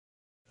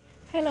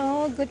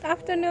Hello, good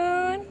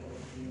afternoon.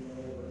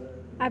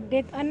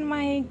 Update on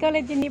my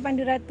coelogyne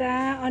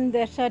pandurata on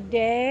the third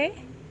day.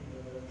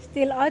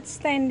 Still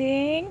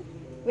outstanding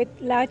with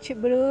large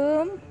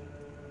bloom.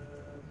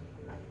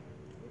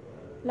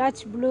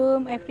 Large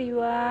bloom,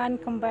 everyone,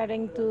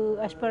 comparing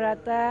to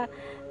aspirata.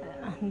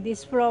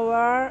 These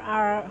flowers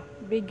are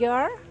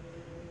bigger,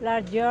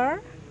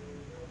 larger,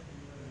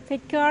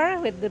 thicker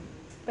with the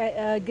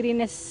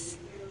greenish,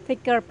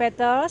 thicker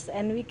petals,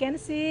 and we can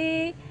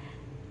see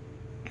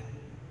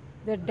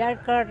the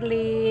darker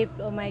lip.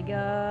 Oh my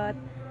god,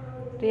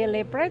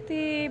 really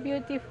pretty,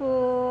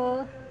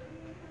 beautiful.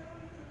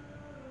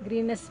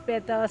 Greenish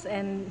petals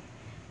and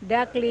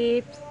dark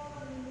lips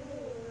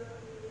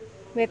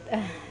with a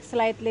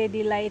slightly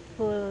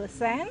delightful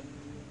scent.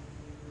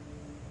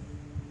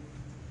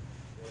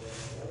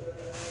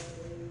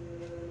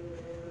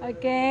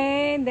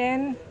 Okay,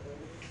 then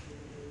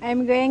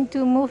I'm going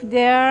to move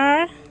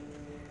there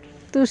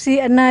to see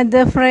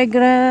another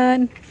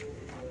fragrant.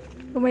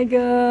 Oh my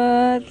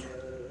god,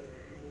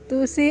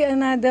 to see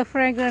another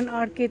fragrant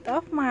orchid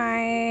of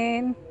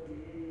mine.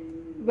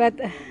 But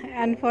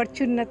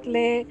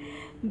unfortunately,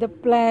 the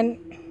plant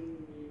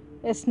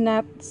is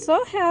not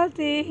so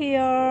healthy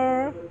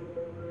here.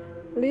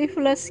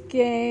 Leafless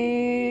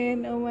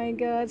skin. Oh my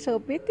god, so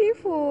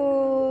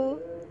beautiful.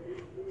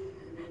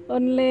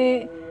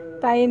 Only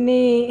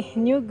tiny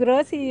new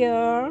growth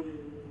here.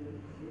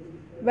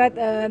 But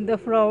the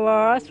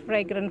flowers,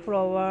 fragrant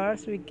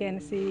flowers, we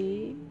can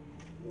see.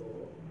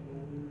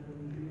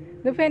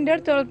 The vendor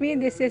told me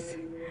this is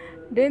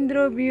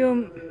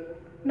Dendrobium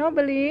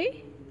nobile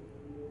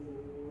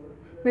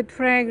with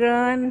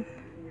fragrant,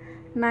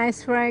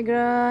 nice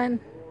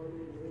fragrant.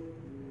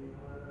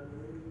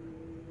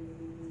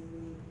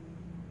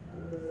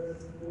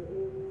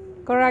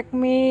 Correct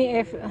me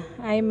if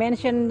I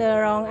mentioned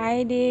the wrong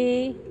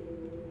ID.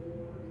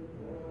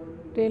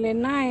 Really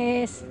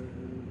nice.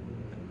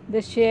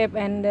 The shape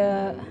and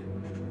the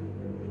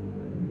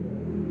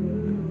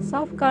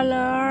soft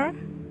color.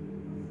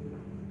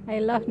 I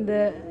love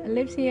the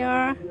lips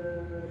here.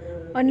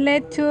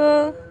 Only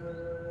two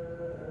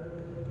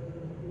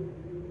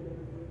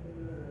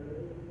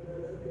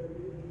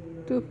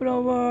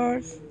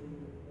flowers.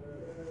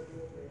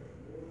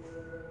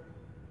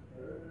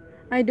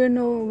 I don't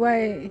know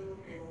why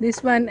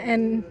this one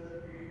and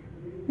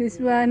this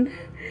one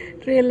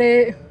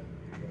really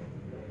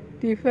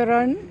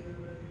different.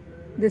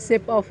 The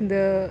shape of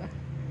the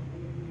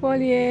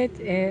foliage,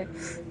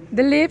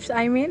 the leaves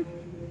I mean.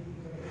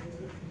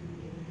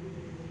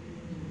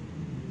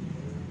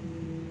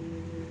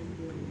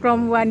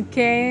 From one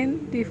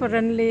cane,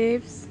 different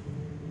leaves.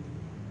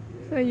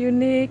 So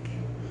unique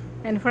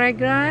and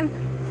fragrant.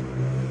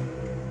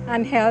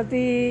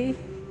 Unhealthy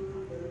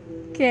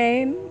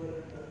cane,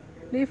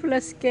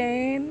 leafless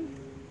cane.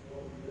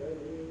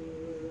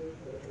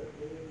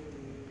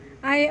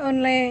 I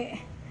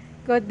only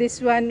got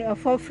this one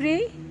for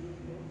free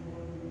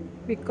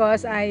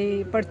because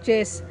I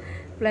purchased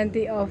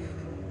plenty of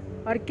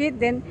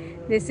orchid. Then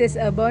this is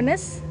a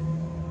bonus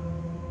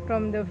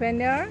from the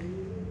vendor.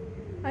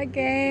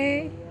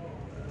 Okay,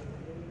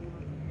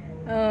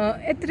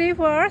 it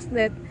refers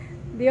that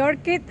the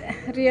orchid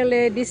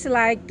really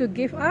dislike to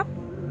give up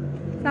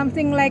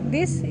something like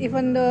this,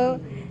 even though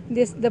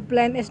the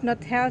plant is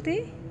not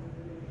healthy,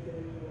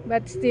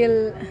 but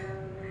still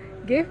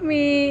give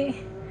me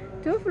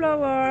two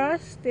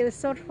flowers, still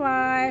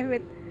survive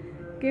with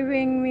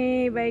giving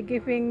me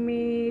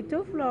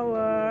two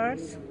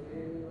flowers.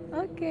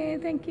 Okay,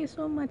 thank you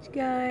so much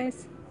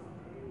guys.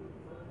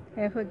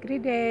 Have a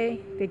great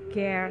day. Take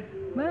care.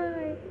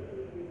 Bye.